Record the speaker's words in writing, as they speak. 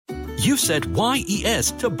You've said YES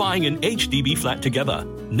to buying an HDB flat together.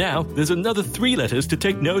 Now, there's another 3 letters to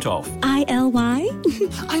take note of. ILY?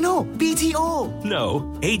 I know, BTO. No,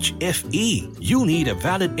 HFE. You'll need a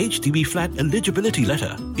valid HDB flat eligibility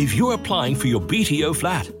letter. If you're applying for your BTO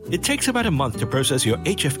flat, it takes about a month to process your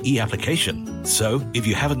HFE application. So, if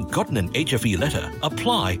you haven't gotten an HFE letter,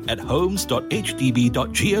 apply at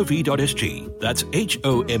homes.hdb.gov.sg. That's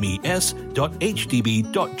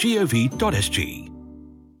homes.hdb.gov.sg.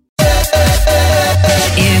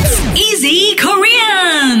 It's Easy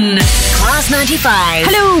Korean! Class 95.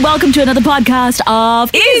 Hello, welcome to another podcast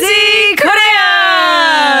of Easy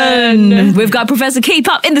Korean! We've got Professor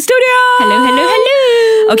K-pop in the studio!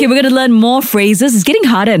 Hello. Okay, we're going to learn more phrases. It's getting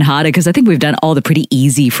harder and harder because I think we've done all the pretty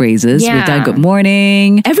easy phrases. Yeah. We've done good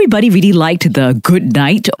morning. Everybody really liked the good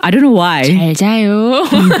night. I don't know why. 잘 자요.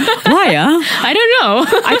 Why, I don't know.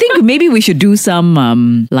 I think maybe we should do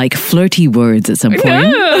some like flirty words at some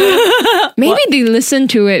point. Maybe they listen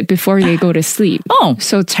to it before they go to sleep. Oh.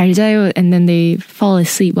 So 잘 자요, and then they fall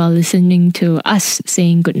asleep while listening to us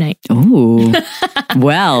saying goodnight. Oh,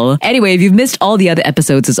 well. Anyway, if you've missed all the other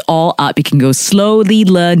episodes, it's all up. You can go slowly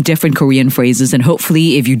learn different Korean phrases. And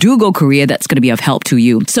hopefully, if you do go Korea, that's going to be of help to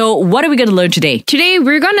you. So what are we going to learn today? Today,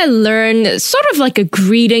 we're going to learn sort of like a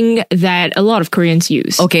greeting that a lot of Koreans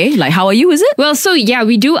use. Okay, like how are you, is it? Well, so yeah,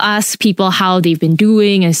 we do ask people how they've been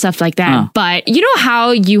doing and stuff like that. But you know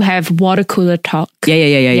how you have water cooler talk?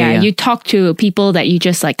 Yeah. You talk to people that you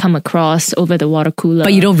just like come across over the water cooler.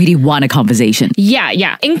 But you don't really want a conversation.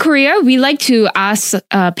 Yeah. In Korea, we like to ask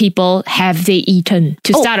people, have they eaten,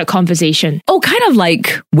 to start a conversation. Oh, kind of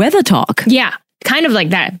like weather talk. Yeah, kind of like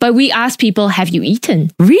that. But we ask people, have you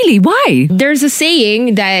eaten? Really? Why? There's a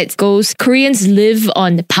saying that goes, Koreans live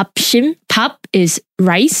on papshim. Pap is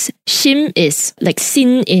rice. Shim is like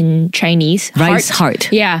sin in Chinese. Rice, heart.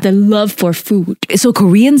 Yeah, the love for food. So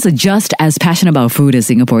Koreans are just as passionate about food as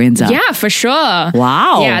Singaporeans are. Yeah, for sure.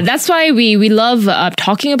 Wow. Yeah, that's why we love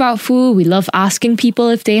talking about food. We love asking people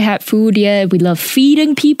if they had food yet. We love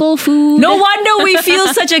feeding people food. No wonder we feel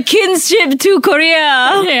such a kinship to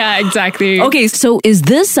Korea. Yeah, exactly. Okay, so is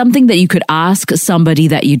this something that you could ask somebody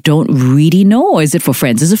that you don't really know, or is it for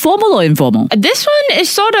friends? Is it formal or informal? This one is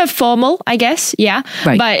sort of formal, I guess. Yeah.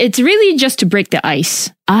 Right. But it's really just to break the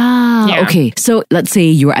ice. Yeah. Okay. So let's say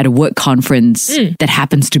you're at a work conference that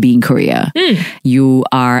happens to be in Korea. You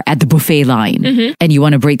are at the buffet line and you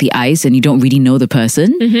want to break the ice and you don't really know the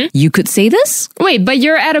person. You could say this? Wait, but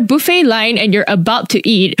you're at a buffet line and you're about to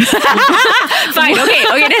eat. Fine.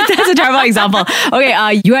 Okay. That's a terrible example.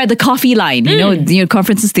 Okay. You're at the coffee line. You know,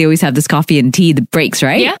 conferences, they always have this coffee and tea, the breaks,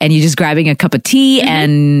 right? Yeah. And you're just grabbing a cup of tea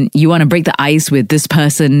and you want to break the ice with this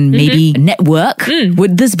person, maybe network.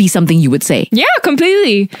 Would this be something you would say? Yeah,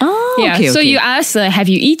 completely. Oh, yeah. okay. So you ask, have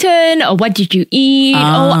you eaten? Or what did you eat?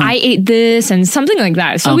 Oh, I ate this, and something like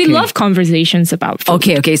that. So we Okay. love conversations about food.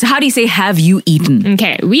 Okay. So how do you say, have you eaten?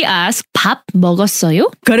 Okay, we ask, 밥 먹었어요?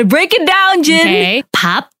 Gotta break it down, Jin. Okay,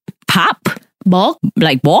 밥, Pop. 먹,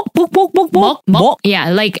 Like bok.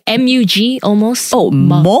 Yeah, like MUG almost. Oh,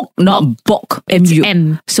 mok, not bok. It's M-U.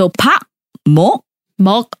 M. So pop, mok,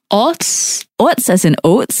 먹었. oats as in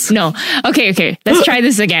oats. No. Okay. Let's try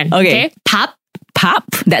this again. Okay. 밥, Pop,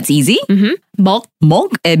 that's easy. 먹,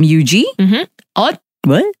 Mok, M-U-G. 엇,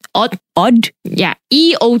 What? 엇. Odd. Yeah,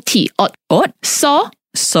 EOT, 엇. Ot. 써,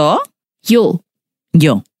 So. 요.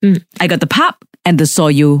 Yo. I got the pop and the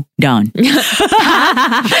soyu down.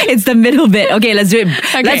 It's the middle bit. Okay, let's do it.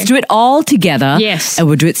 Okay. Let's do it all together. Yes. And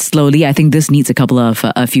we'll do it slowly. I think this needs a couple of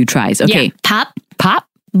a few tries. Okay. Yeah. 밥, Pop,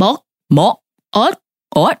 먹, mok, 엇,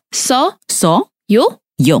 ot, 써, so, 요.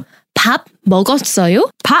 yo. 밥 먹었어요?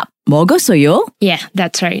 Pop, 먹었어요. Yeah,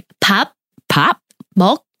 that's right. 밥, Pop,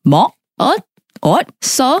 먹, mok, 엇, ot,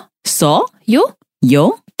 써, so, 요.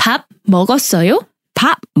 yo. 밥 먹었어요?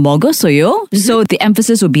 Pop, 먹었어요. So the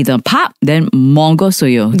emphasis would be the pop, then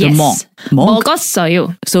먹었어요. The Yes. mok.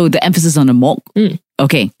 먹었어요. So the emphasis on the mok.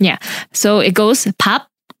 Okay. Yeah. So it goes 밥,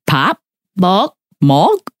 Pop, 먹,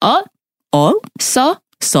 mok, 엇, ot, 써,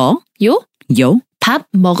 so, 요. yo. 밥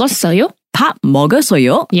먹었어요? Pop,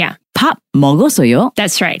 먹었어요. Yeah, Pop, 먹었어요.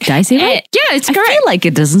 that's right. Did I say right? Yeah, it's I correct. feel like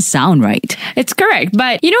it doesn't sound right. It's correct.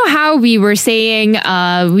 But you know how we were saying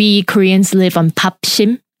we Koreans live on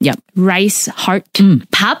papshim? Yep. Rice heart.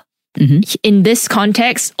 밥 in this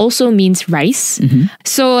context also means rice.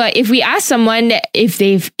 So if we ask someone if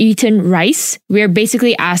they've eaten rice, we're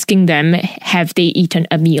basically asking them, have they eaten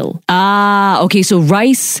a meal? Ah, okay. So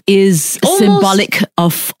rice is symbolic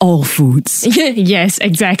of all foods. Yes,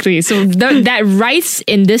 exactly. So that rice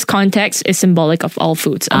in this context is symbolic of all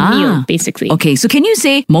foods. A meal, basically. Okay, so can you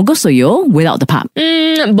say 먹었어요 without the 밥?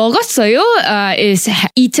 먹었어요 is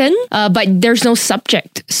eaten, but there's no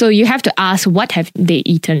subject. So you have to ask what have they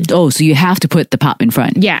eaten. Oh, so you have to put the 밥 in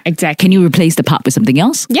front. Yeah, exactly. Can you replace the 밥 with something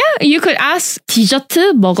else? Yeah, you could ask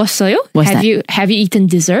디저트 먹었어요? What's that? Have you eaten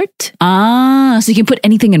dessert? Ah, so you can put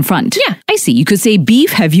anything in front. Yeah. I see. You could say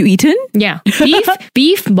beef, have you eaten? Yeah.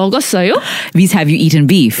 Beef 먹었어요? Means have you eaten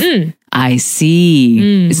beef? I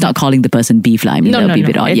see. It's not calling the person beef line. No, that'll be a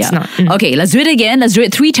bit no, odd. it's Yeah. not. Okay, let's do it again. Let's do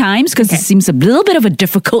it 3 times because it seems a little bit of a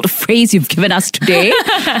difficult phrase you've given us today.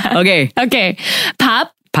 Okay. Okay.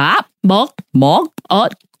 밥, 밥, 먹, 먹,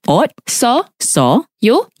 엇, 엇, 서, 서,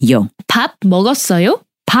 요. 요. 밥 먹었어요?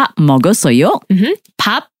 밥 먹었어요?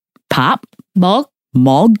 밥, 밥, 먹,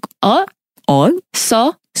 먹, 엇, 엇,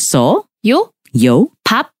 서, 서, 요. 요.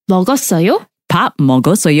 밥 먹었어요? 밥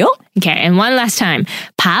먹었어요? Okay, and one last time.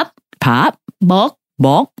 밥, 밥, 먹,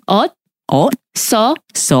 먹, 엇, 엇, 서,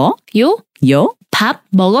 서, 요. 요. 밥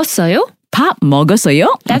먹었어요? 밥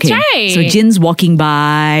먹었어요? That's right. So Jin's walking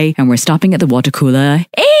by and we're stopping at the water cooler.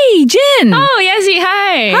 Hey, Jin! Oh, Yesi,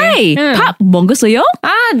 hi. Hi! 응. 밥 먹었어요?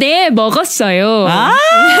 네, 먹었어요.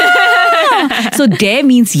 So 네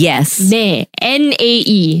means yes. 네,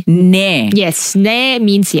 N-A-E. 네. Yes, 네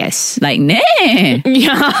means yes. Like 네.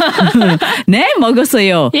 Yeah. 네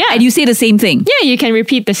먹었어요. Yeah. And you say the same thing. Yeah, you can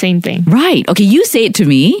repeat the same thing. Right. Okay, you say it to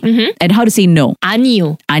me. And how to say no.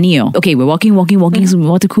 아니요. 아니요. Okay, we're walking to the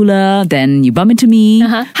water cooler. Then you bump into me.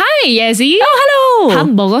 Hi, Yesi. Oh, hello. 밥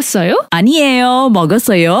먹었어요? 아니에요.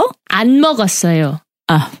 먹었어요. 안 먹었어요.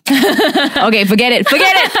 Okay, forget it.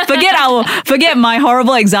 Forget my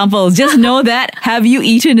horrible examples. Just know that have you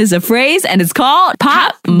eaten is a phrase and it's called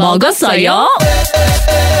밥 먹었어요.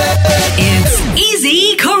 It's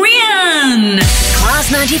easy Korean.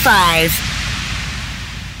 Class 95.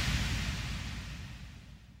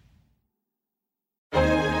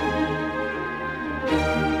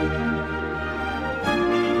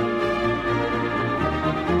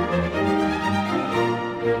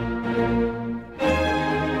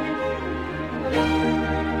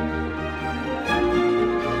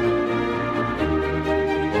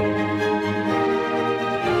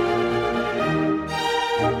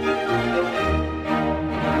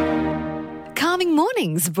 Calming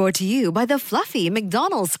Mornings brought to you by the fluffy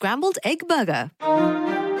McDonald's Scrambled Egg Burger.